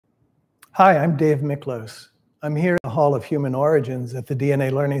Hi, I'm Dave Miklos. I'm here in the Hall of Human Origins at the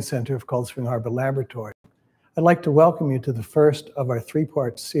DNA Learning Center of Cold Spring Harbor Laboratory. I'd like to welcome you to the first of our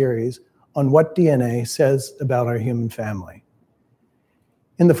three-part series on what DNA says about our human family.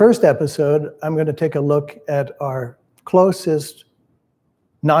 In the first episode, I'm going to take a look at our closest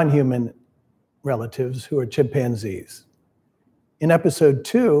non-human relatives, who are chimpanzees. In episode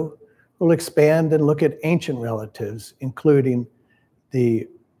 2, we'll expand and look at ancient relatives, including the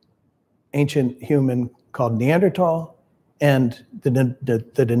ancient human called Neanderthal and the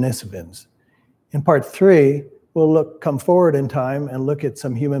Denisovans. In part 3, we'll come forward in time and look at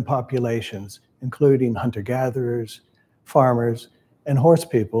some human populations, including hunter-gatherers, farmers, and horse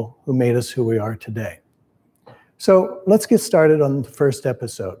people who made us who we are today. So let's get started on the first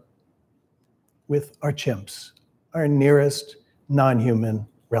episode with our chimps, our nearest non-human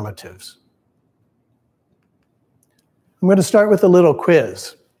relatives. I'm going to start with a little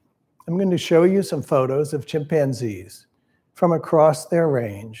quiz. I'm going to show you some photos of chimpanzees from across their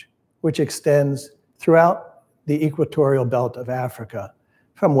range, which extends throughout the equatorial belt of Africa,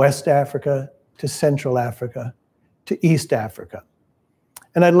 from West Africa to Central Africa to East Africa.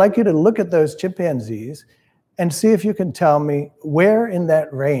 And I'd like you to look at those chimpanzees and see if you can tell me where in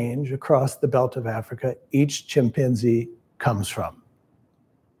that range across the belt of Africa each chimpanzee comes from.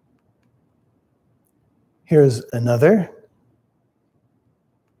 Here's another.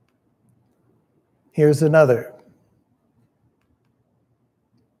 Here's another.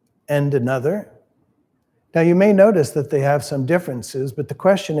 And another. Now you may notice that they have some differences, but the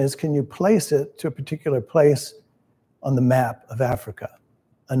question is, can you place it to a particular place on the map of Africa?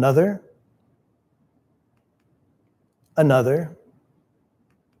 Another. Another.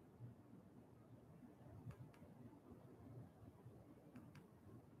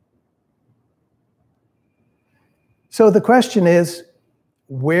 So the question is,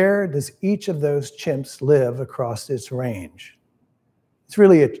 where does each of those chimps live across this range? It's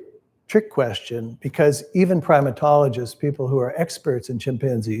really a trick question because even primatologists, people who are experts in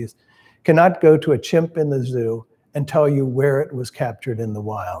chimpanzees, cannot go to a chimp in the zoo and tell you where it was captured in the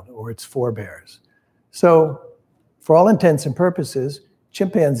wild or its forebears. So for all intents and purposes,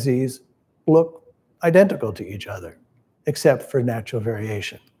 chimpanzees look identical to each other, except for natural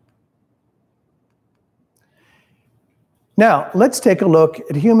variation. Now, let's take a look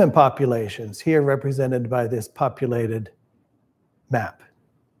at human populations, here represented by this populated map.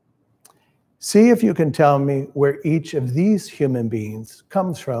 See if you can tell me where each of these human beings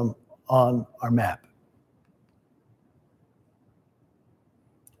comes from on our map.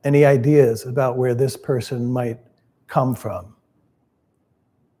 Any ideas about where this person might come from?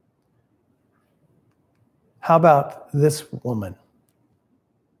 How about this woman?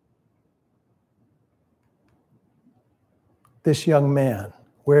 This young man,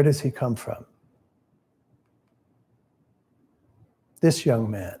 where does he come from? This young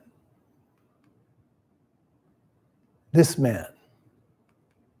man. This man.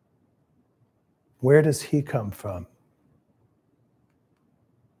 Where does he come from?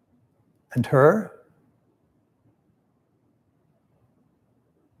 And her?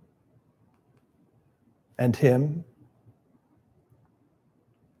 And him?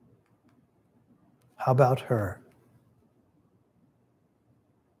 How about her?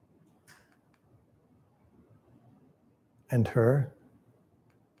 And her?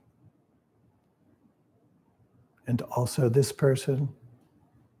 And also this person?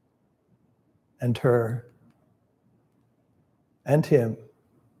 And her? And him?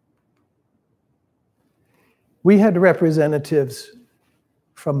 We had representatives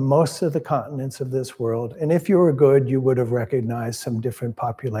from most of the continents of this world, and if you were good, you would have recognized some different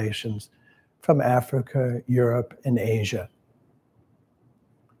populations from Africa, Europe, and Asia.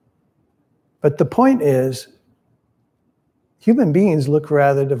 But the point is, human beings look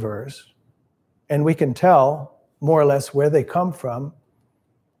rather diverse, and we can tell more or less where they come from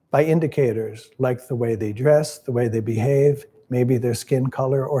by indicators like the way they dress, the way they behave, maybe their skin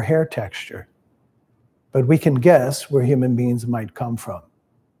color or hair texture. But we can guess where human beings might come from.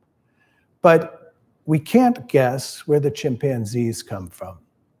 But we can't guess where the chimpanzees come from.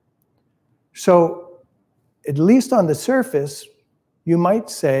 So, at least on the surface, you might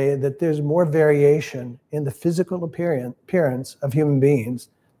say that there's more variation in the physical appearance of human beings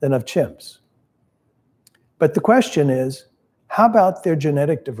than of chimps. But the question is, how about their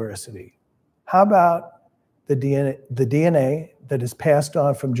genetic diversity? How about the DNA that is passed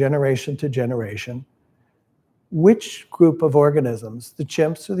on from generation to generation? Which group of organisms, the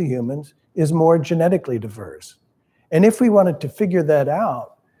chimps or the humans, is more genetically diverse? And if we wanted to figure that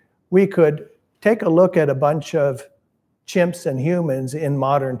out, we could take a look at a bunch of chimps and humans in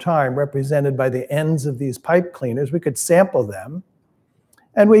modern time, represented by the ends of these pipe cleaners. We could sample them,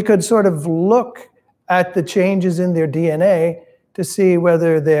 and we could sort of look at the changes in their DNA to see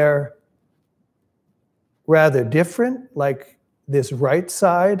whether they're rather different, like this right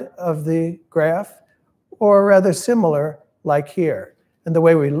side of the graph, or rather similar, like here. And the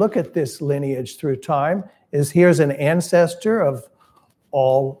way we look at this lineage through time is here's an ancestor of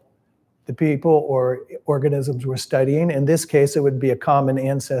all the people or organisms we're studying. In this case, it would be a common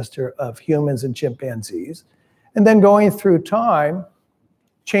ancestor of humans and chimpanzees. And then going through time,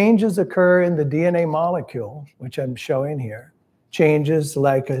 changes occur in the DNA molecule, which I'm showing here. Changes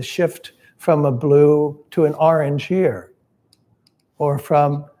like a shift from a blue to an orange here, or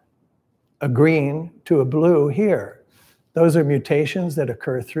from a green to a blue here. Those are mutations that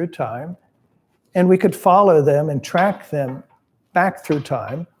occur through time, and we could follow them and track them back through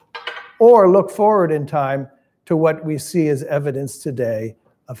time, or look forward in time to what we see as evidence today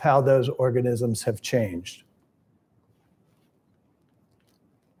of how those organisms have changed.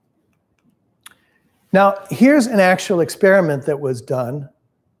 Now, here's an actual experiment that was done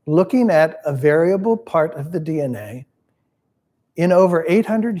looking at a variable part of the DNA in over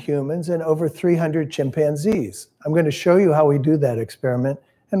 800 humans and over 300 chimpanzees. I'm going to show you how we do that experiment,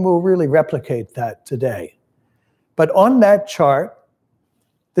 and we'll really replicate that today. But on that chart,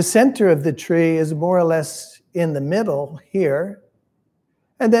 the center of the tree is more or less in the middle here,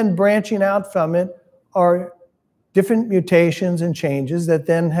 and then branching out from it are different mutations and changes that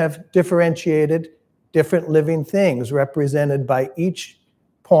then have differentiated different living things represented by each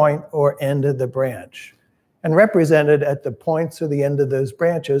point or end of the branch. And represented at the points or the end of those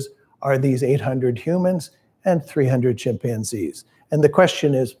branches are these 800 humans and 300 chimpanzees. And the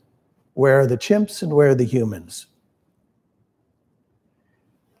question is, where are the chimps and where are the humans?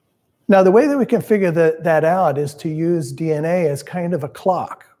 Now, the way that we can figure that out is to use DNA as kind of a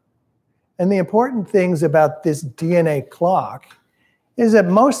clock. And the important things about this DNA clock is that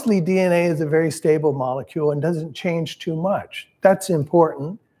mostly DNA is a very stable molecule and doesn't change too much. That's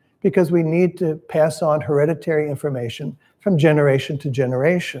important because we need to pass on hereditary information from generation to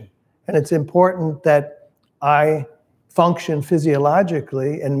generation. And it's important that I function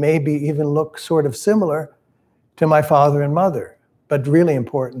physiologically and maybe even look sort of similar to my father and mother, but really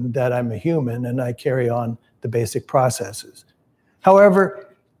important that I'm a human and I carry on the basic processes.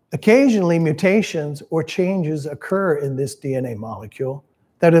 However, occasionally mutations or changes occur in this DNA molecule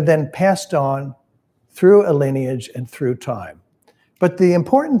that are then passed on through a lineage and through time. But the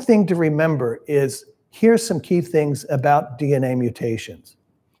important thing to remember is, here's some key things about DNA mutations.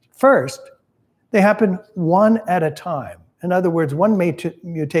 First, they happen one at a time. In other words, one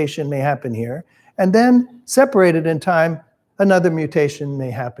mutation may happen here, and then separated in time, another mutation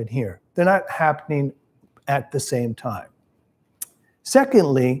may happen here. They're not happening at the same time.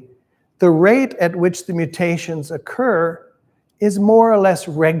 Secondly, the rate at which the mutations occur is more or less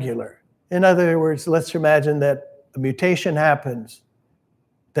regular. In other words, let's imagine that a mutation happens,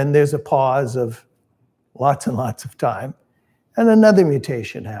 then there's a pause of lots and lots of time, and another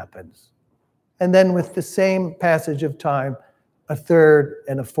mutation happens. And then with the same passage of time, a third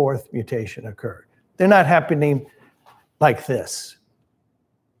and a fourth mutation occur. They're not happening like this.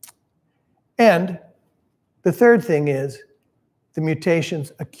 And the third thing is, the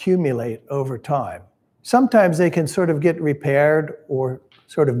mutations accumulate over time. Sometimes they can sort of get repaired or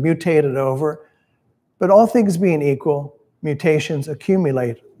sort of mutated over, but all things being equal, mutations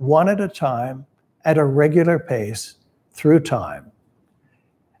accumulate one at a time at a regular pace through time.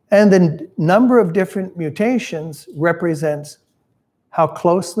 And the number of different mutations represents how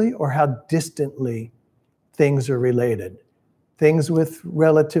closely or how distantly things are related. Things with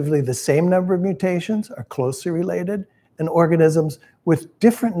relatively the same number of mutations are closely related, and organisms with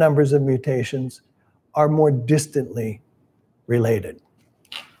different numbers of mutations are more distantly related.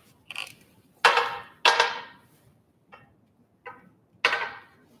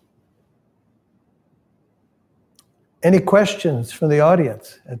 Any questions from the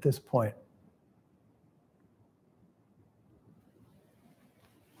audience at this point?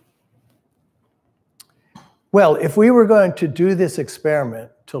 Well, if we were going to do this experiment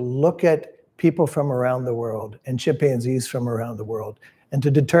to look at people from around the world and chimpanzees from around the world and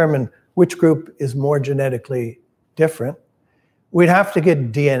to determine which group is more genetically different, we'd have to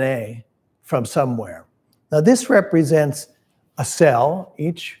get DNA from somewhere. Now, this represents a cell.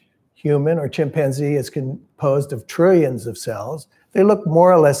 Each human or chimpanzee is composed of trillions of cells. They look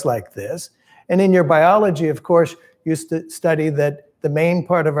more or less like this. And in your biology, of course, you study that the main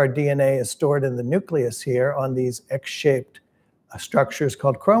part of our DNA is stored in the nucleus here on these X-shaped structures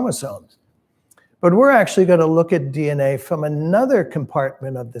called chromosomes. But we're actually going to look at DNA from another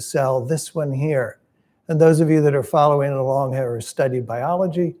compartment of the cell, this one here. And those of you that are following along who have studied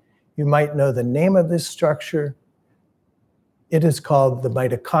biology, you might know the name of this structure. It is called the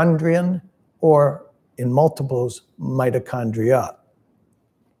mitochondrion, or in multiples, mitochondria.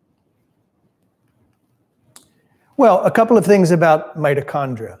 Well, a couple of things about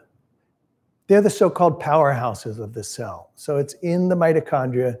mitochondria. They're the so-called powerhouses of the cell. So it's in the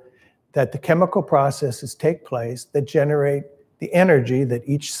mitochondria that the chemical processes take place that generate the energy that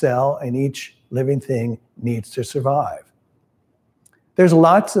each cell and each living thing needs to survive. There's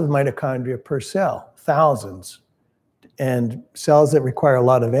lots of mitochondria per cell, thousands. And cells that require a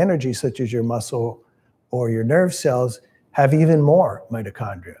lot of energy, such as your muscle or your nerve cells, have even more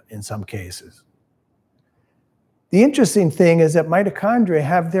mitochondria in some cases. The interesting thing is that mitochondria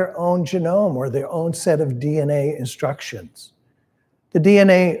have their own genome or their own set of DNA instructions. The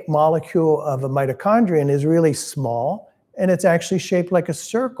DNA molecule of a mitochondrion is really small, and it's actually shaped like a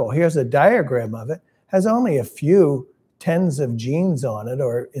circle. Here's a diagram of it. It has only a few tens of genes on it,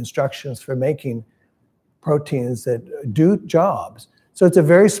 or instructions for making proteins that do jobs. So it's a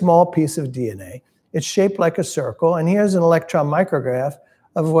very small piece of DNA. It's shaped like a circle, and here's an electron micrograph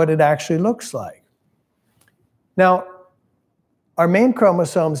of what it actually looks like. Now, our main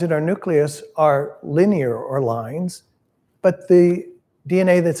chromosomes in our nucleus are linear or lines, but the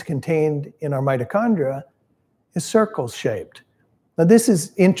DNA that's contained in our mitochondria is circle-shaped. Now, this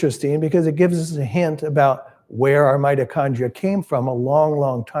is interesting because it gives us a hint about where our mitochondria came from a long,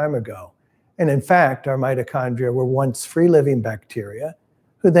 long time ago. And in fact, our mitochondria were once free-living bacteria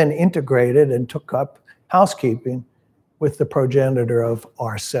who then integrated and took up housekeeping with the progenitor of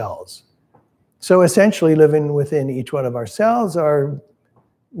our cells. So essentially, living within each one of our cells are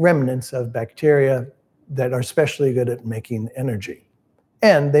remnants of bacteria that are especially good at making energy.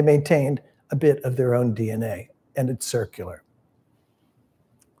 And they maintained a bit of their own DNA, and it's circular.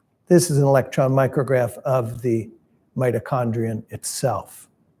 This is an electron micrograph of the mitochondrion itself.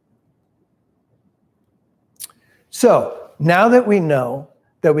 So now that we know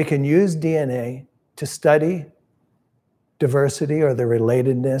that we can use DNA to study diversity or the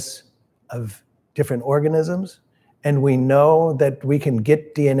relatedness of different organisms, and we know that we can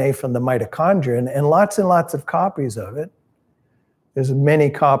get DNA from the mitochondrion and lots of copies of it. There's many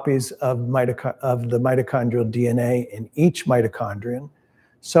copies of the mitochondrial DNA in each mitochondrion.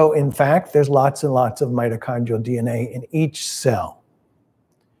 So in fact, there's lots and lots of mitochondrial DNA in each cell.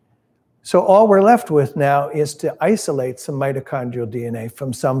 So all we're left with now is to isolate some mitochondrial DNA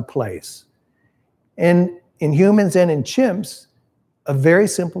from some place. And in humans and in chimps, a very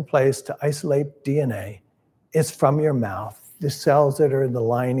simple place to isolate DNA is from your mouth, the cells that are in the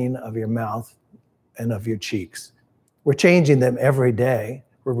lining of your mouth and of your cheeks. We're changing them every day.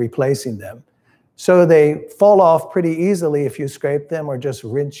 We're replacing them. So they fall off pretty easily if you scrape them or just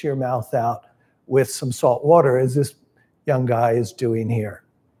rinse your mouth out with some salt water, as this young guy is doing here.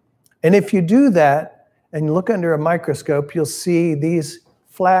 And if you do that and look under a microscope, you'll see these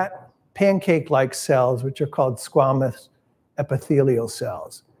flat pancake-like cells, which are called squamous epithelial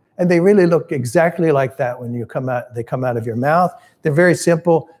cells. And they really look exactly like that when they come out of your mouth. They're very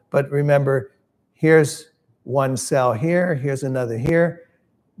simple, but remember, here's one cell here, here's another here.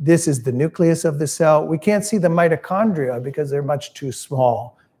 This is the nucleus of the cell. We can't see the mitochondria because they're much too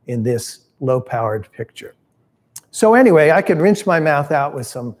small in this low-powered picture. So anyway, I can rinse my mouth out with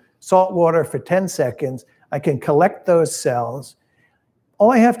some salt water for 10 seconds. I can collect those cells.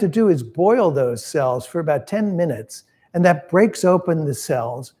 All I have to do is boil those cells for about 10 minutes, and that breaks open the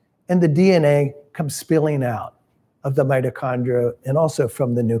cells, and the DNA comes spilling out of the mitochondria and also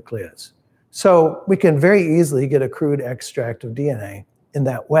from the nucleus. So we can very easily get a crude extract of DNA in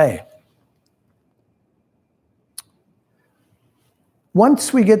that way.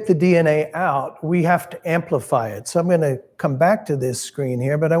 Once we get the DNA out, we have to amplify it. So I'm going to come back to this screen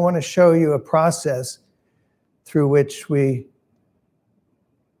here, but I want to show you a process through which we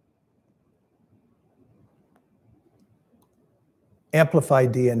amplify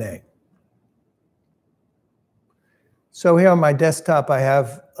DNA. So here on my desktop, I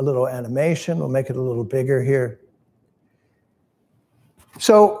have a little animation. We'll make it a little bigger here.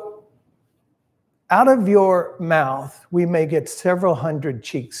 So out of your mouth, we may get several hundred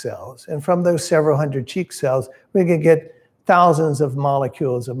cheek cells. And from those several hundred cheek cells, we can get thousands of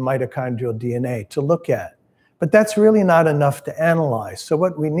molecules of mitochondrial DNA to look at. But that's really not enough to analyze. So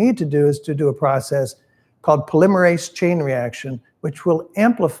what we need to do is to do a process called polymerase chain reaction, which will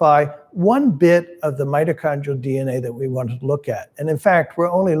amplify one bit of the mitochondrial DNA that we want to look at. And in fact,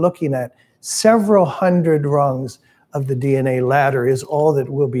 we're only looking at several hundred rungs of the DNA ladder is all that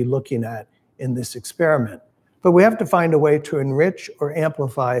we'll be looking at in this experiment. But we have to find a way to enrich or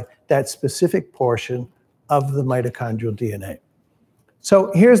amplify that specific portion of the mitochondrial DNA.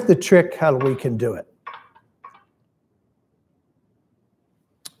 So here's the trick how we can do it.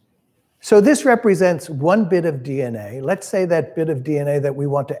 So this represents one bit of DNA. Let's say that bit of DNA that we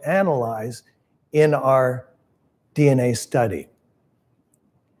want to analyze in our DNA study.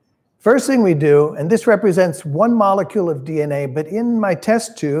 First thing we do, and this represents one molecule of DNA, but in my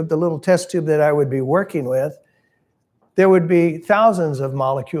test tube, the little test tube that I would be working with, there would be thousands of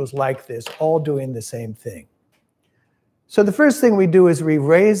molecules like this, all doing the same thing. So the first thing we do is we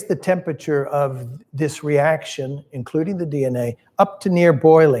raise the temperature of this reaction, including the DNA, up to near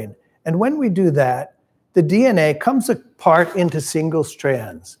boiling. And when we do that, the DNA comes apart into single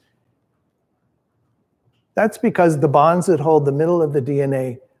strands. That's because the bonds that hold the middle of the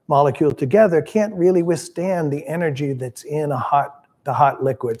DNA molecule together can't really withstand the energy that's in the hot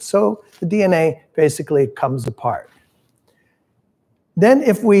liquid. So the DNA basically comes apart. Then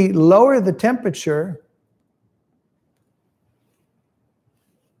if we lower the temperature,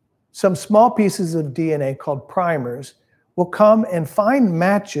 some small pieces of DNA called primers will come and find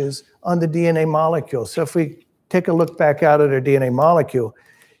matches on the DNA molecule. So if we take a look back out at our DNA molecule,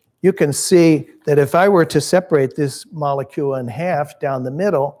 you can see that if I were to separate this molecule in half down the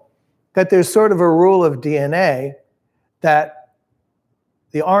middle, that there's sort of a rule of DNA that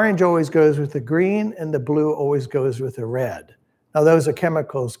the orange always goes with the green and the blue always goes with the red. Now those are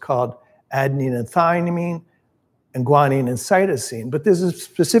chemicals called adenine and thymine and guanine and cytosine, but there's a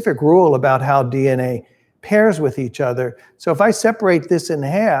specific rule about how DNA pairs with each other. So if I separate this in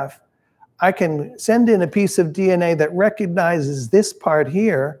half, I can send in a piece of DNA that recognizes this part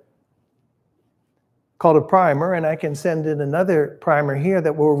here, called a primer, and I can send in another primer here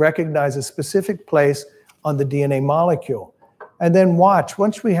that will recognize a specific place on the DNA molecule. And then watch,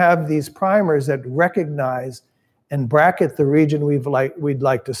 once we have these primers that recognize and bracket the region we'd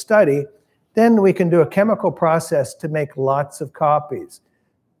like to study, then we can do a chemical process to make lots of copies.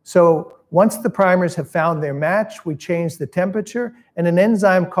 So once the primers have found their match, we change the temperature, and an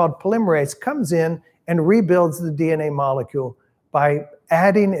enzyme called polymerase comes in and rebuilds the DNA molecule by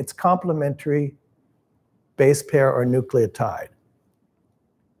adding its complementary base pair or nucleotide.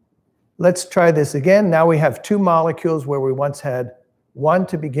 Let's try this again. Now we have two molecules where we once had one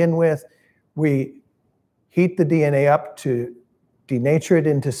to begin with. We heat the DNA up to denature it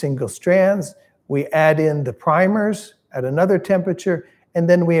into single strands. We add in the primers at another temperature, and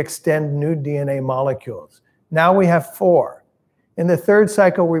then we extend new DNA molecules. Now we have 4. In the third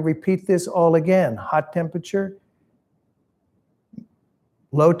cycle, we repeat this all again. Hot temperature,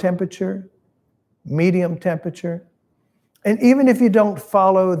 low temperature, medium temperature. And even if you don't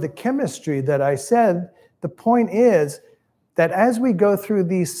follow the chemistry that I said, the point is that as we go through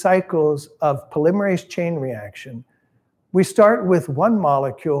these cycles of polymerase chain reaction, we start with one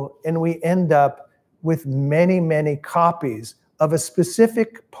molecule and we end up with many, many copies of a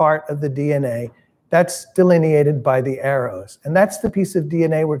specific part of the DNA that's delineated by the arrows. And that's the piece of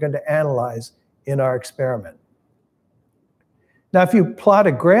DNA we're going to analyze in our experiment. Now, if you plot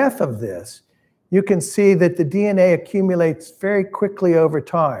a graph of this, you can see that the DNA accumulates very quickly over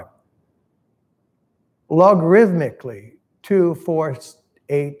time. Logarithmically, 2, 4,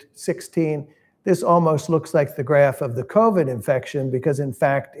 8, 16. This almost looks like the graph of the COVID infection because, in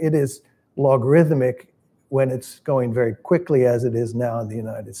fact, it is logarithmic when it's going very quickly as it is now in the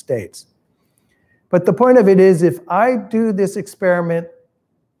United States. But the point of it is, if I do this experiment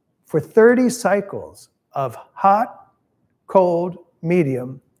for 30 cycles of hot, cold,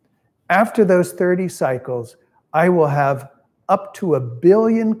 medium, after those 30 cycles, I will have up to 1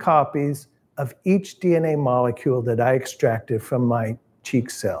 billion copies of each DNA molecule that I extracted from my cheek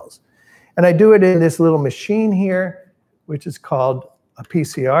cells. And I do it in this little machine here, which is called a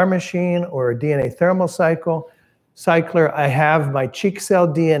PCR machine or a DNA thermal cycler. I have my cheek cell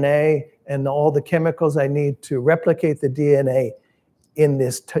DNA and all the chemicals I need to replicate the DNA in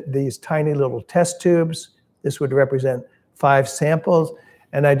these tiny little test tubes. This would represent 5 samples.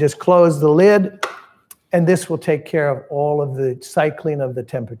 And I just close the lid, and this will take care of all of the cycling of the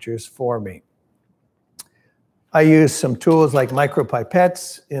temperatures for me. I use some tools like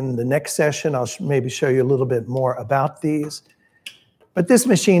micropipettes. In the next session, I'll maybe show you a little bit more about these. But this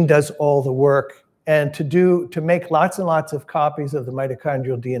machine does all the work. And to make lots and lots of copies of the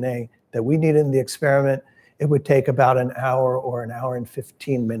mitochondrial DNA that we need in the experiment, it would take about an hour or an hour and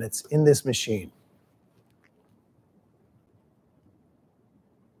 15 minutes in this machine.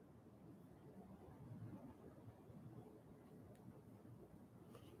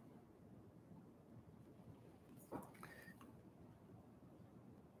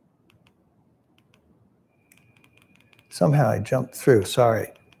 Somehow I jumped through,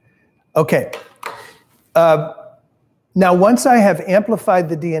 sorry. Okay. Now, once I have amplified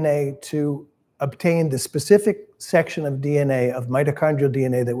the DNA to obtain the specific section of DNA, of mitochondrial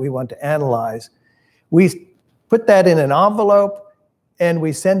DNA that we want to analyze, we put that in an envelope and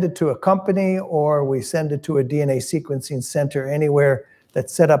we send it to a company or we send it to a DNA sequencing center anywhere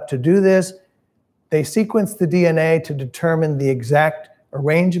that's set up to do this. They sequence the DNA to determine the exact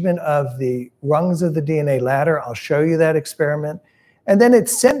arrangement of the rungs of the DNA ladder. I'll show you that experiment. And then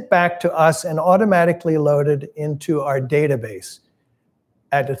it's sent back to us and automatically loaded into our database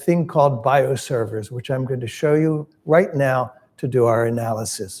at a thing called bioservers, which I'm going to show you right now to do our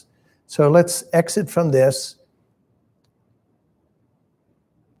analysis. So let's exit from this.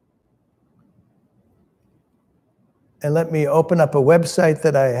 And let me open up a website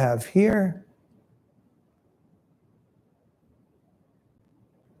that I have here.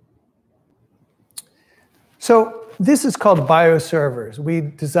 So this is called bioservers. We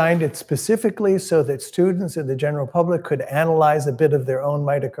designed it specifically so that students and the general public could analyze a bit of their own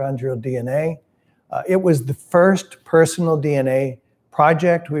mitochondrial DNA. It was the first personal DNA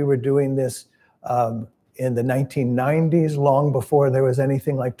project. We were doing this in the 1990s, long before there was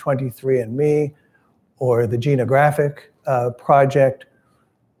anything like 23andMe or the Genographic project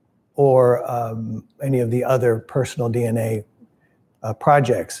or any of the other personal DNA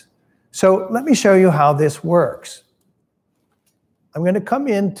projects. So let me show you how this works. I'm going to come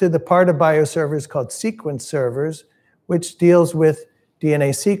into the part of bioservers called sequence servers, which deals with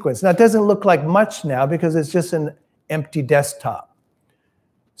DNA sequence. Now, it doesn't look like much now because it's just an empty desktop.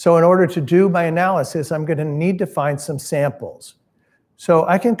 So in order to do my analysis, I'm going to need to find some samples. So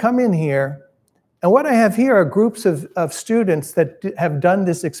I can come in here, and what I have here are groups of students that have done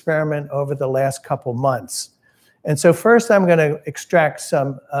this experiment over the last couple months. And so first I'm going to extract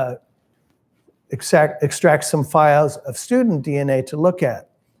some files of student DNA to look at.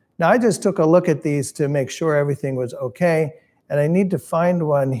 Now, I just took a look at these to make sure everything was okay, and I need to find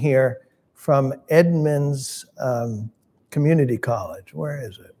one here from Edmonds Community College. Where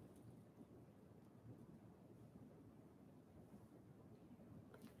is it?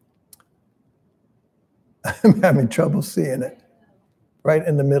 I'm having trouble seeing it. Right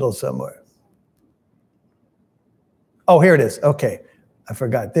in the middle somewhere. Oh, here it is. Okay, I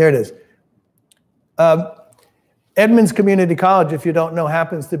forgot. There it is. Edmonds Community College, if you don't know,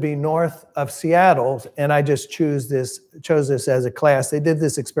 happens to be north of Seattle, and I just chose this as a class. They did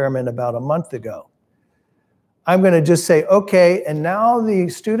this experiment about a month ago. I'm going to just say, okay, and now the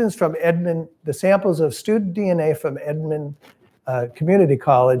students from Edmond, the samples of student DNA from Edmond Community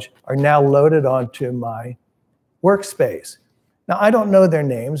College are now loaded onto my workspace. Now, I don't know their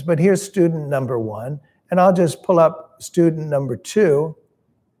names, but here's student number 1, and I'll just pull up student number 2.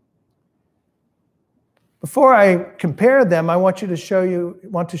 Before I compare them, I want to show you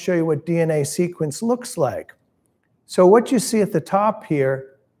what DNA sequence looks like. So what you see at the top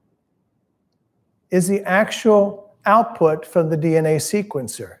here is the actual output from the DNA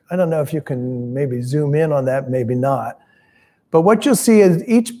sequencer. I don't know if you can maybe zoom in on that, maybe not. But what you'll see is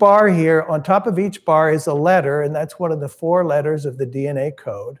each bar here, on top of each bar is a letter, and that's one of the 4 letters of the DNA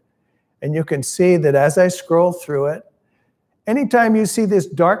code. And you can see that as I scroll through it, anytime you see this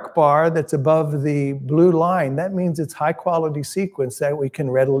dark bar that's above the blue line, that means it's high quality sequence that we can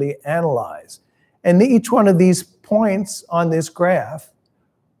readily analyze. And each one of these points on this graph,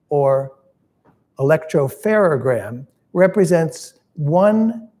 or electropherogram, represents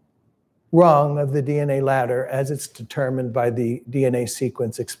one rung of the DNA ladder as it's determined by the DNA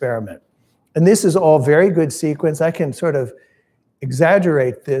sequence experiment. And this is all very good sequence. I can sort of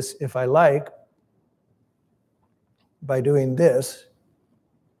exaggerate this if I like by doing this.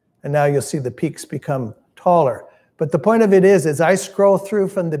 And now you'll see the peaks become taller. But the point of it is, as I scroll through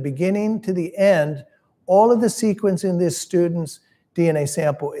from the beginning to the end, all of the sequence in this student's DNA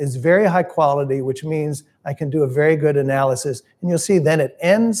sample is very high quality, which means I can do a very good analysis. And you'll see then it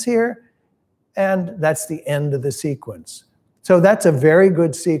ends here, and that's the end of the sequence. So that's a very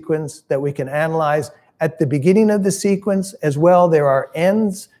good sequence that we can analyze. At the beginning of the sequence as well, there are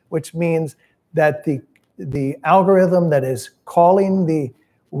ends, which means that the algorithm that is calling the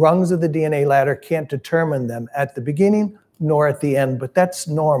rungs of the DNA ladder can't determine them at the beginning nor at the end, but that's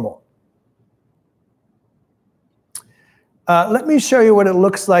normal. Let me show you what it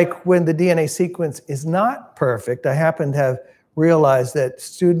looks like when the DNA sequence is not perfect. I happen to have realized that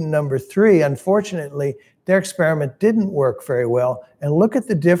student number 3, unfortunately, their experiment didn't work very well. And look at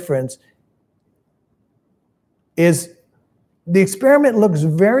the difference. The experiment looks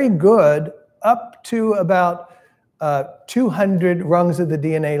very good up to about 200 rungs of the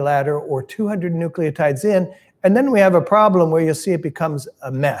DNA ladder or 200 nucleotides in. And then we have a problem where you'll see it becomes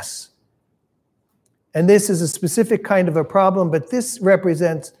a mess. And this is a specific kind of a problem, but this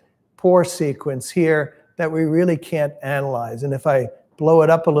represents poor sequence here that we really can't analyze. And if I blow it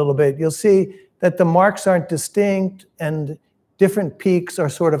up a little bit, you'll see that the marks aren't distinct and different peaks are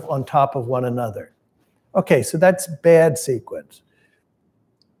sort of on top of one another. Okay, so that's bad sequence.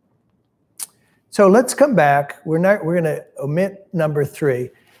 So let's come back. We're going to omit number 3.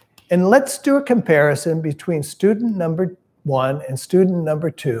 And let's do a comparison between student number 1 and student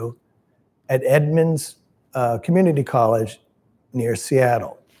number 2 at Edmonds Community College near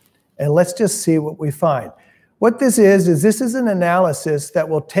Seattle. And let's just see what we find. What this is this is an analysis that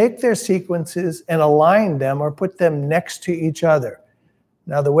will take their sequences and align them or put them next to each other.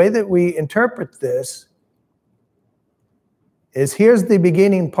 Now, the way that we interpret this is here's the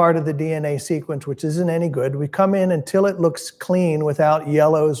beginning part of the DNA sequence, which isn't any good. We come in until it looks clean without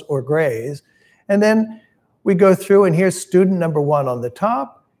yellows or grays. And then we go through, and here's student number 1 on the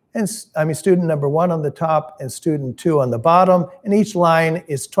top, and student number 1 on the top and student 2 on the bottom. And each line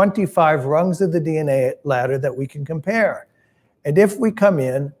is 25 rungs of the DNA ladder that we can compare. And if we come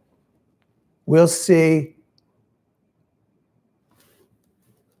in, we'll see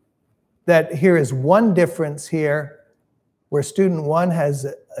that here is one difference here, where student 1 has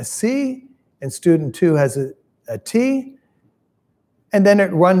a C and student 2 has a T. And then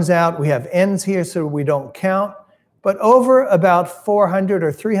it runs out. We have N's here, so we don't count. But over about 400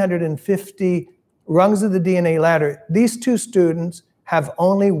 or 350 rungs of the DNA ladder, these two students have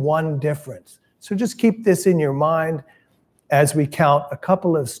only one difference. So just keep this in your mind as we count a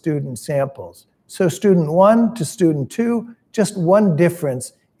couple of student samples. So student 1 to student 2, just one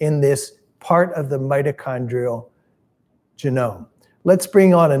difference in this part of the mitochondrial genome. Let's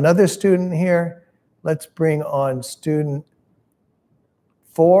bring on another student here. Let's bring on student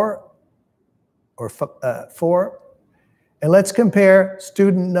 4 or 4. And let's compare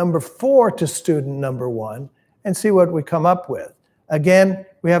student number 4 to student number 1 and see what we come up with. Again,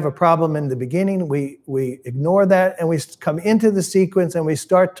 we have a problem in the beginning. We ignore that and we come into the sequence and we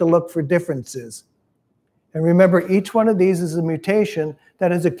start to look for differences. And remember, each one of these is a mutation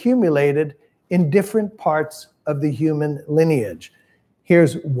that is accumulated in different parts of the human lineage.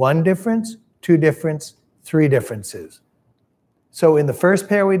 Here's one difference, 2 differences, 3 differences. So in the first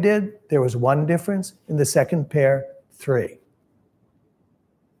pair we did, there was 1 difference. In the second pair, 3.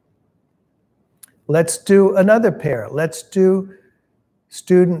 Let's do another pair. Let's do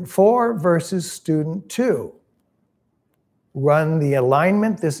student 4 versus student 2. Run the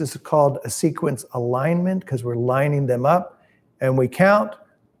alignment. This is called a sequence alignment because we're lining them up. And we count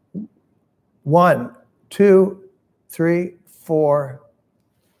 1, 2, 3, 4.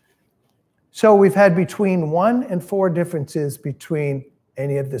 So we've had between 1 and 4 differences between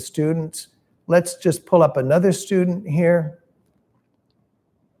any of the students. Let's just pull up another student here.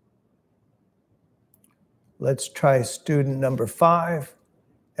 Let's try student number 5.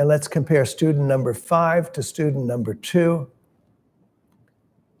 And let's compare student number 5 to student number 2.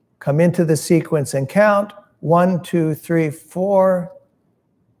 Come into the sequence and count. 1, 2, 3, 4.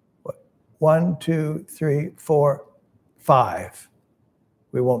 1, 2, 3, 4, 5.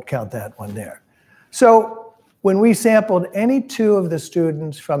 We won't count that one there. So when we sampled any 2 of the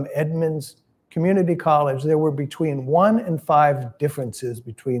students from Edmonds Community College, there were between 1 and 5 differences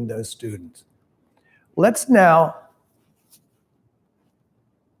between those students. Let's now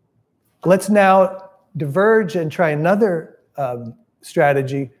diverge and try another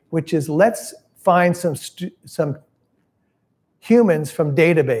strategy, which is let's find some humans from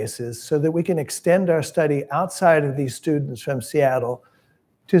databases so that we can extend our study outside of these students from Seattle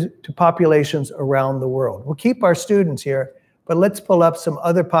to populations around the world. We'll keep our students here, but let's pull up some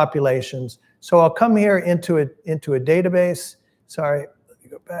other populations. So I'll come here into a database. Sorry, let me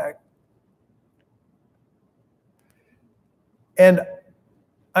go back. And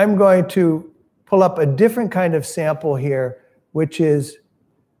I'm going to pull up a different kind of sample here, which is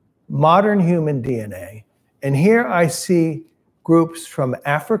modern human DNA. And here I see groups from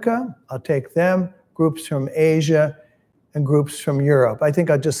Africa, I'll take them, groups from Asia, and groups from Europe. I think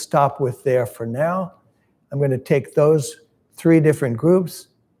I'll just stop with there for now. I'm going to take those 3 different groups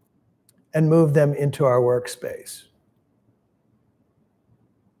and move them into our workspace.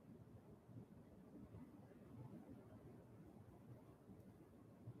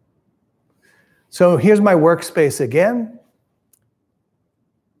 So here's my workspace again.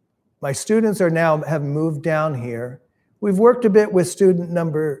 My students have moved down here. We've worked a bit with student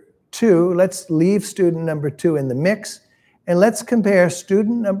number 2. Let's leave student number 2 in the mix. And let's compare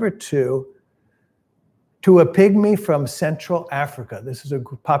student number 2 to a pygmy from Central Africa. This is a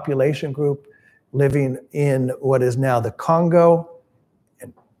population group living in what is now the Congo.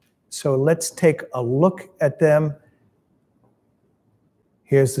 And so let's take a look at them.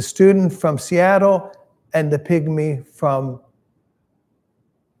 Here's the student from Seattle and the pygmy from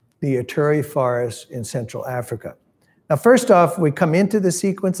the Ituri forest in Central Africa. Now, first off, we come into the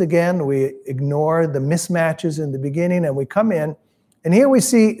sequence again. We ignore the mismatches in the beginning, and we come in. And here we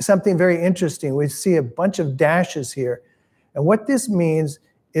see something very interesting. We see a bunch of dashes here. And what this means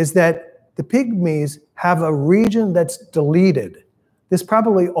is that the pygmies have a region that's deleted. This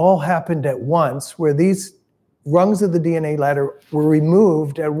probably all happened at once, where these rungs of the DNA ladder were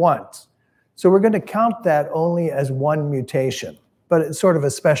removed at once. So we're going to count that only as one mutation, but it's sort of a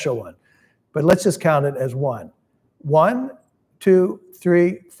special one. But let's just count it as one. 1, 2,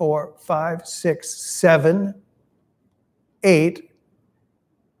 3, 4, 5, 6, 7, 8.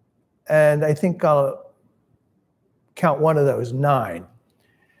 And I think I'll count one of those, 9.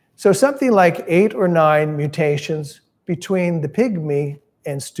 So something like 8 or 9 mutations between the pygmy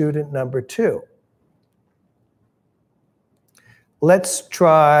and student number 2. Let's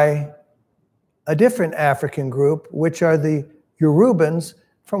try a different African group, which are the Yorubans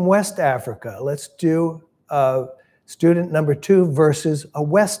from West Africa. Let's do student number 2 versus a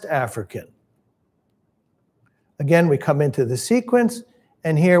West African. Again, we come into the sequence,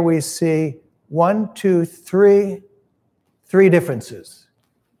 and here we see 1, 2, 3 differences.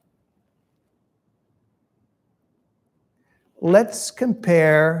 Let's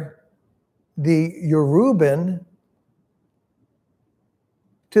compare the Yoruban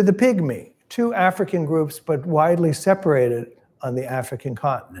to the pygmy, 2 African groups, but widely separated on the African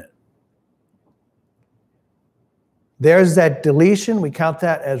continent. There's that deletion. We count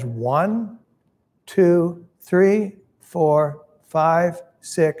that as 1, 2, 3, 4, 5,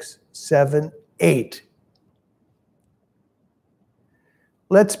 6, 7, 8.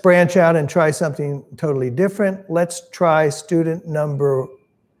 Let's branch out and try something totally different. Let's try student number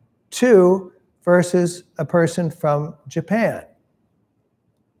 2 versus a person from Japan.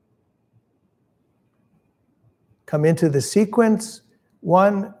 Come into the sequence.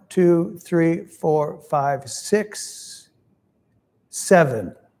 1, 2, 3, 4, 5, 6,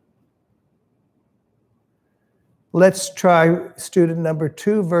 7. Let's try student number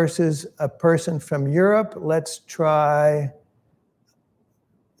 2 versus a person from Europe. Let's try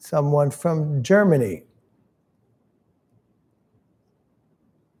someone from Germany.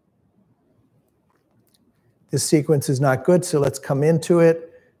 This sequence is not good, so let's come into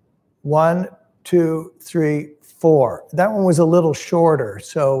it. 1, 2, 3, 4. That one was a little shorter,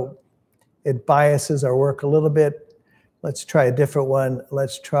 so it biases our work a little bit. Let's try a different one.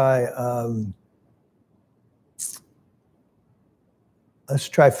 Let's try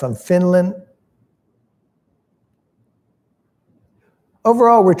from Finland.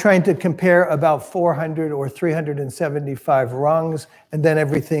 Overall, we're trying to compare about 400 or 375 rungs, and then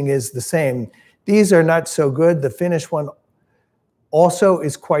everything is the same. These are not so good. The Finnish one also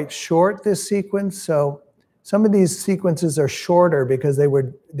is quite short, this sequence. So some of these sequences are shorter because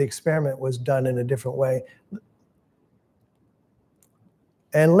the experiment was done in a different way.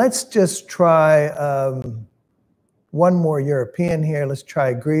 And let's just try one more European here. Let's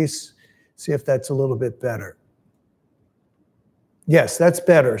try Greece, see if that's a little bit better. Yes, that's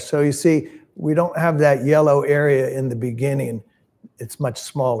better. So you see, we don't have that yellow area in the beginning. It's much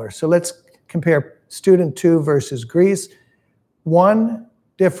smaller. So let's compare student 2 versus Greece. 1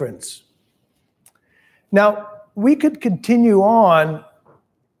 difference. Now, we could continue on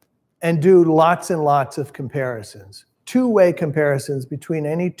and do lots and lots of comparisons, two-way comparisons between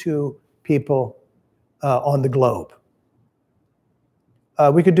any 2 people on the globe.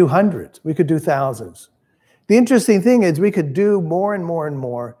 We could do hundreds. We could do thousands. The interesting thing is we could do more and more and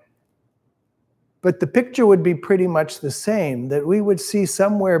more, but the picture would be pretty much the same, that we would see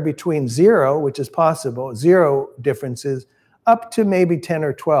somewhere between 0, which is possible, 0 differences, up to maybe 10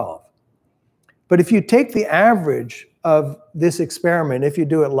 or 12. But if you take the average of this experiment, if you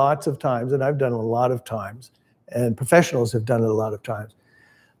do it lots of times, and I've done it a lot of times, and professionals have done it a lot of times,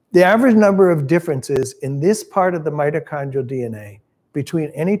 the average number of differences in this part of the mitochondrial DNA between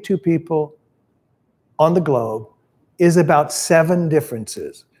any 2 people on the globe is about 7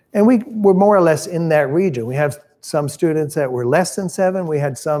 differences. And we were more or less in that region. We have some students that were less than 7. We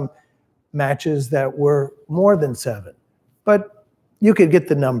had some matches that were more than 7. But you could get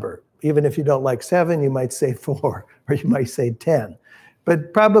the number. Even if you don't like 7, you might say 4, or you might say 10.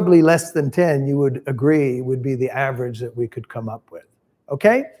 But probably less than 10, you would agree, would be the average that we could come up with.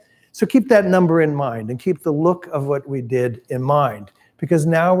 Okay? So keep that number in mind, and keep the look of what we did in mind, because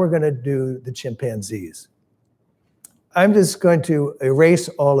now we're going to do the chimpanzees. I'm just going to erase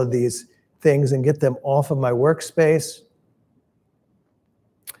all of these things and get them off of my workspace.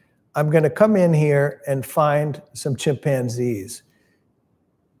 I'm going to come in here and find some chimpanzees.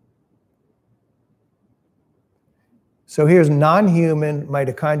 So here's non-human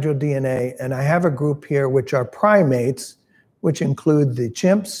mitochondrial DNA, and I have a group here which are primates, which include the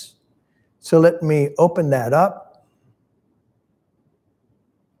chimps. So let me open that up.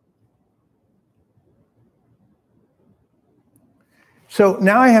 So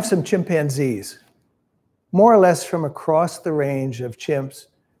now I have some chimpanzees, more or less from across the range of chimps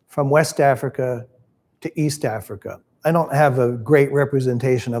from West Africa to East Africa. I don't have a great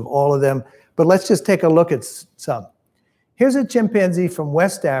representation of all of them, but let's just take a look at some. Here's a chimpanzee from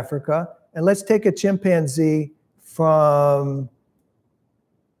West Africa, and let's take a chimpanzee from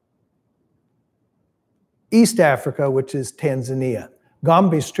East Africa, which is Tanzania.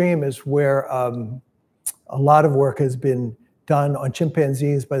 Gombe Stream is where a lot of work has been done on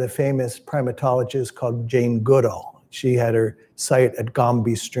chimpanzees by the famous primatologist called Jane Goodall. She had her site at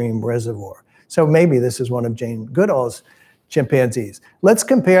Gombe Stream Reservoir. So maybe this is one of Jane Goodall's chimpanzees. Let's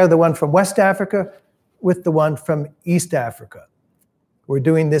compare the one from West Africa with the one from East Africa. We're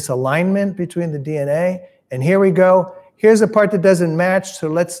doing this alignment between the DNA, and here we go. Here's a part that doesn't match, so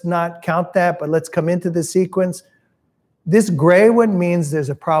let's not count that, but let's come into the sequence. This gray one means there's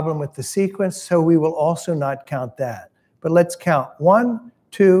a problem with the sequence, so we will also not count that. But let's count 1,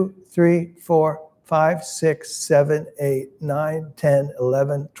 2, 3, 4, 5, 6, 7, 8, 9, 10,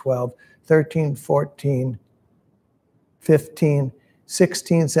 11, 12, 13, 14, 15,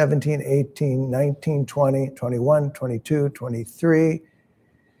 16, 17, 18, 19, 20, 21, 22, 23,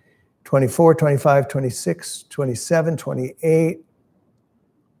 24, 25, 26, 27, 28,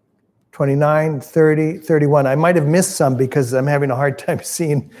 29, 30, 31. I might have missed some because I'm having a hard time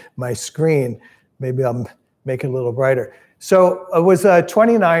seeing my screen. Maybe I'll make it a little brighter. So it was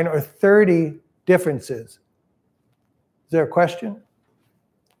 29 or 30 differences. Is there a question?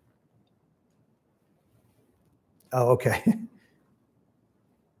 Oh, okay.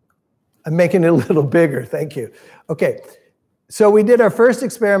 I'm making it a little bigger, thank you. Okay, so we did our first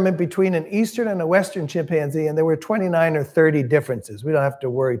experiment between an Eastern and a Western chimpanzee, and there were 29 or 30 differences. We don't have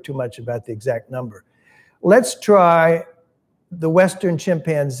to worry too much about the exact number. Let's try the Western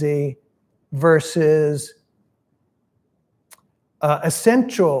chimpanzee versus a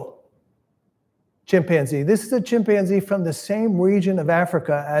Central chimpanzee. This is a chimpanzee from the same region of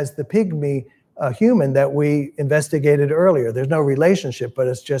Africa as the pygmy human that we investigated earlier. There's no relationship, but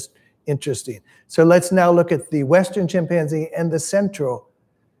it's just interesting. So let's now look at the Western chimpanzee and the Central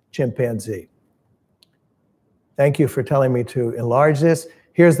chimpanzee. Thank you for telling me to enlarge this.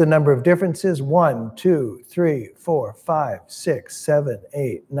 Here's the number of differences. 1, 2, 3, 4, 5, 6, 7,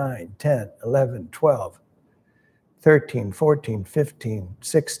 8, 9, 10, 11, 12, 13, 14, 15,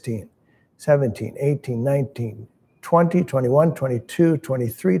 16, 17, 18, 19, 20, 21, 22,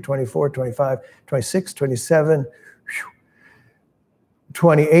 23, 24, 25, 26, 27,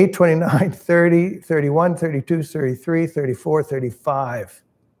 28, 29, 30, 31, 32, 33, 34, 35,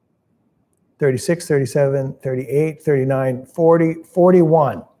 36, 37, 38, 39, 40,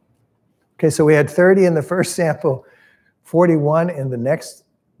 41. Okay, so we had 30 in the first sample, 41 in the next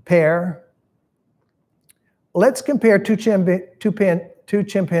pair. Let's compare two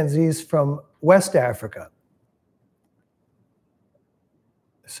chimpanzees from West Africa.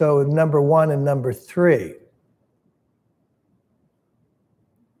 So number 1 and number 3.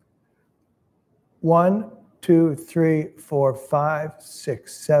 1, 2, 3, 4, 5,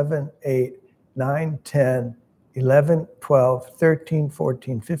 6, 7, 8, 9, 10, 11, 12, 13,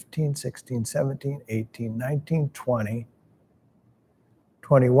 14, 15, 16, 17, 18, 19, 20,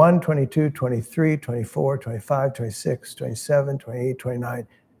 21, 22, 23, 24, 25, 26, 27, 28, 29,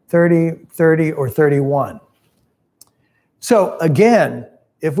 30, 30, or 31. So again,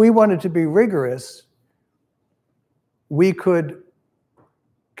 if we wanted to be rigorous, we could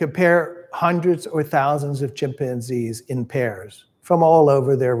compare hundreds or thousands of chimpanzees in pairs from all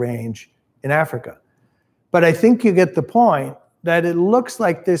over their range in Africa. But I think you get the point that it looks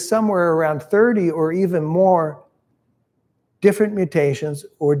like there's somewhere around 30 or even more different mutations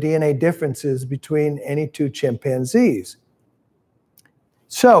or DNA differences between any two chimpanzees.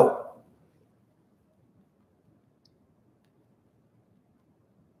 So,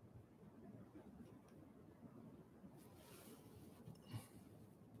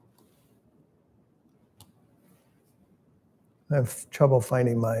 I have trouble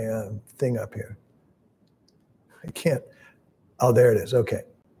finding my thing up here. I can't. Oh, there it is. Okay.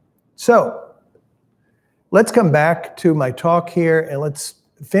 So let's come back to my talk here and let's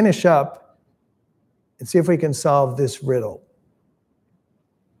finish up and see if we can solve this riddle.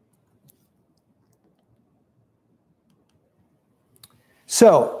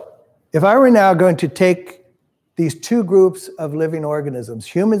 So if I were now going to take these two groups of living organisms,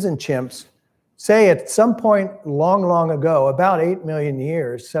 humans and chimps, say at some point long, long ago, about 8 million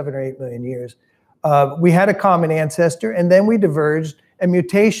years, 7 or 8 million years, we had a common ancestor, and then we diverged, and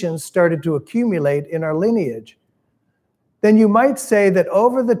mutations started to accumulate in our lineage. Then you might say that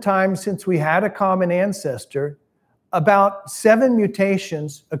over the time since we had a common ancestor, about 7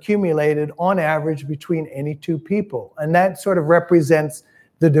 mutations accumulated on average between any two people. And that sort of represents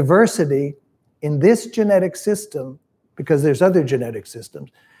the diversity in this genetic system, because there's other genetic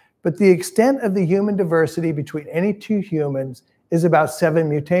systems, but the extent of the human diversity between any two humans is about 7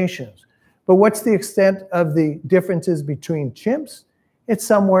 mutations. But what's the extent of the differences between chimps? It's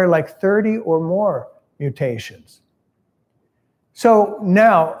somewhere like 30 or more mutations. So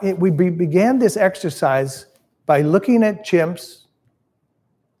now we began this exercise by looking at chimps,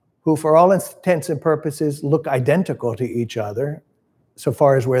 who for all intents and purposes look identical to each other, so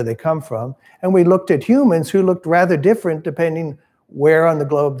far as where they come from. And we looked at humans who looked rather different depending where on the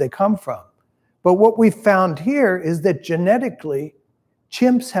globe they come from. But what we found here is that genetically,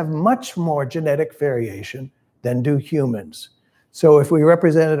 chimps have much more genetic variation than do humans. So if we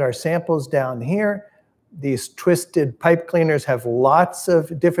represented our samples down here, these twisted pipe cleaners have lots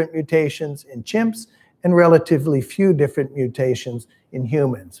of different mutations in chimps and relatively few different mutations in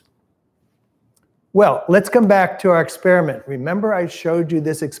humans. Well, let's come back to our experiment. Remember I showed you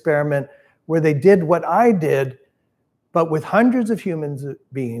this experiment where they did what I did, but with hundreds of human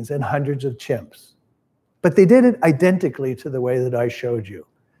beings and hundreds of chimps. But they did it identically to the way that I showed you.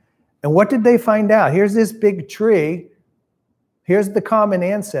 And what did they find out? Here's this big tree. Here's the common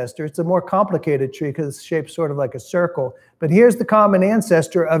ancestor. It's a more complicated tree because it's shaped sort of like a circle. But here's the common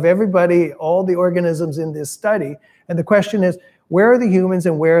ancestor of everybody, all the organisms in this study. And the question is, where are the humans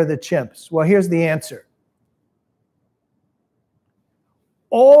and where are the chimps? Well, here's the answer.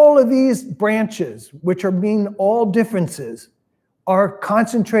 All of these branches, which mean all differences, are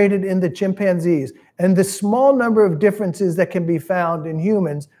concentrated in the chimpanzees. And the small number of differences that can be found in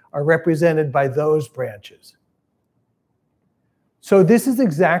humans are represented by those branches. So this is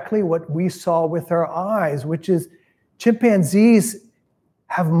exactly what we saw with our eyes, which is chimpanzees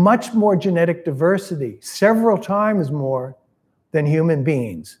have much more genetic diversity, several times more than human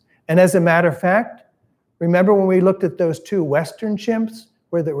beings. And as a matter of fact, remember when we looked at those two Western chimps,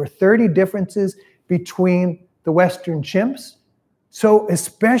 where there were 30 differences between the Western chimps? So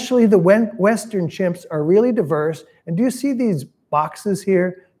especially the Western chimps are really diverse. And do you see these boxes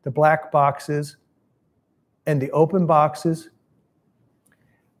here, the black boxes and the open boxes?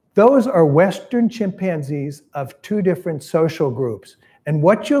 Those are Western chimpanzees of two different social groups. And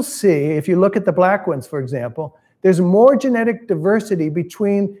what you'll see, if you look at the black ones, for example, there's more genetic diversity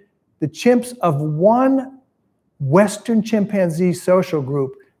between the chimps of one Western chimpanzee social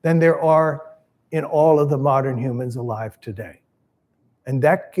group than there are in all of the modern humans alive today. And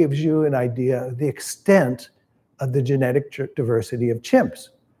that gives you an idea of the extent of the genetic diversity of chimps.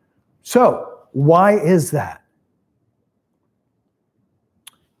 So why is that?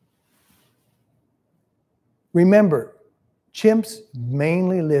 Remember, chimps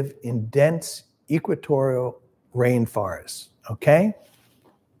mainly live in dense equatorial rainforests, okay?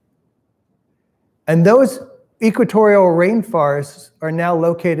 And those equatorial rainforests are now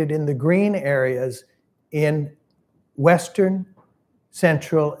located in the green areas in Western,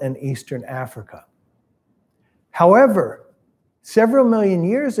 Central, and Eastern Africa. However, several million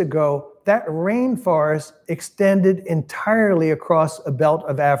years ago, that rainforest extended entirely across a belt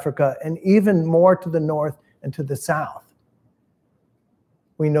of Africa and even more to the north and to the south.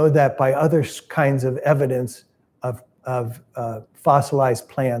 We know that by other kinds of evidence of fossilized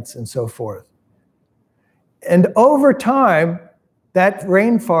plants and so forth. And over time, that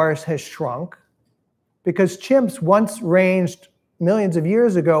rainforest has shrunk because chimps once ranged millions of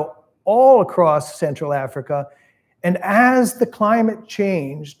years ago all across Central Africa. And as the climate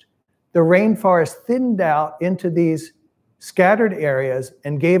changed, the rainforest thinned out into these scattered areas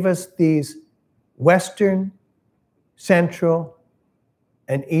and gave us these Western, Central,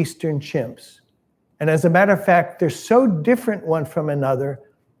 and Eastern chimps. And as a matter of fact, they're so different one from another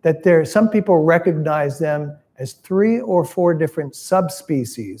that some people recognize them as 3 or 4 different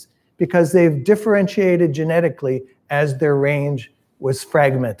subspecies because they've differentiated genetically as their range was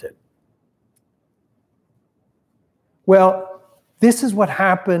fragmented. Well, this is what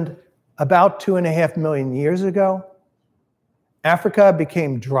happened about 2.5 million years ago. Africa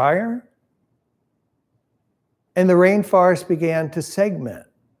became drier, and the rainforest began to segment,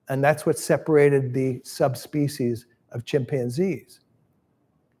 and that's what separated the subspecies of chimpanzees.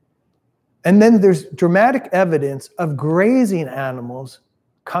 And then there's dramatic evidence of grazing animals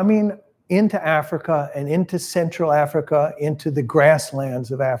coming into Africa and into Central Africa, into the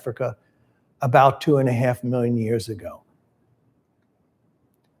grasslands of Africa about 2.5 million years ago.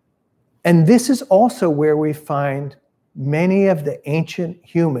 And this is also where we find many of the ancient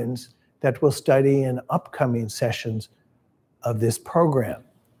humans that we'll study in upcoming sessions of this program.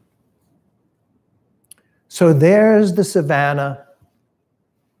 So there's the savanna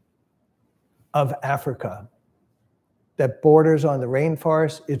of Africa that borders on the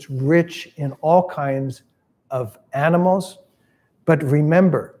rainforest. It's rich in all kinds of animals. But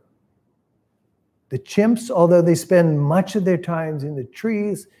remember, the chimps, although they spend much of their time in the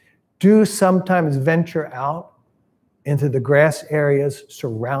trees, do sometimes venture out into the grass areas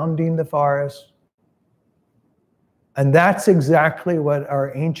surrounding the forest. And that's exactly what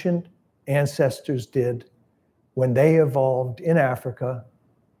our ancient ancestors did when they evolved in Africa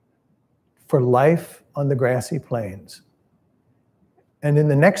for life on the grassy plains. And in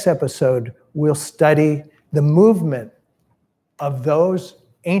the next episode, we'll study the movement of those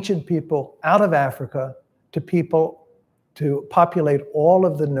ancient people out of Africa to populate all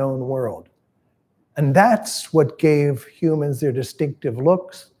of the known world. And that's what gave humans their distinctive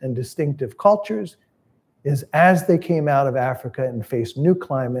looks and distinctive cultures, is as they came out of Africa and faced new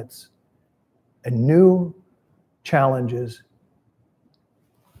climates and new challenges,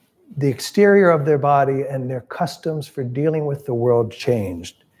 the exterior of their body and their customs for dealing with the world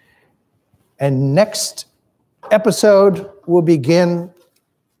changed. And next episode, we'll begin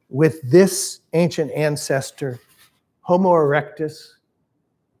with this ancient ancestor, Homo erectus,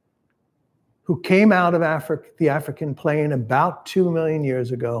 who came out of Africa, the African plain about 2 million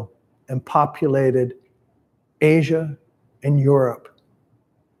years ago and populated Asia and Europe.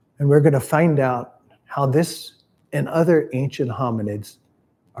 And we're going to find out how this and other ancient hominids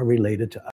are related to us.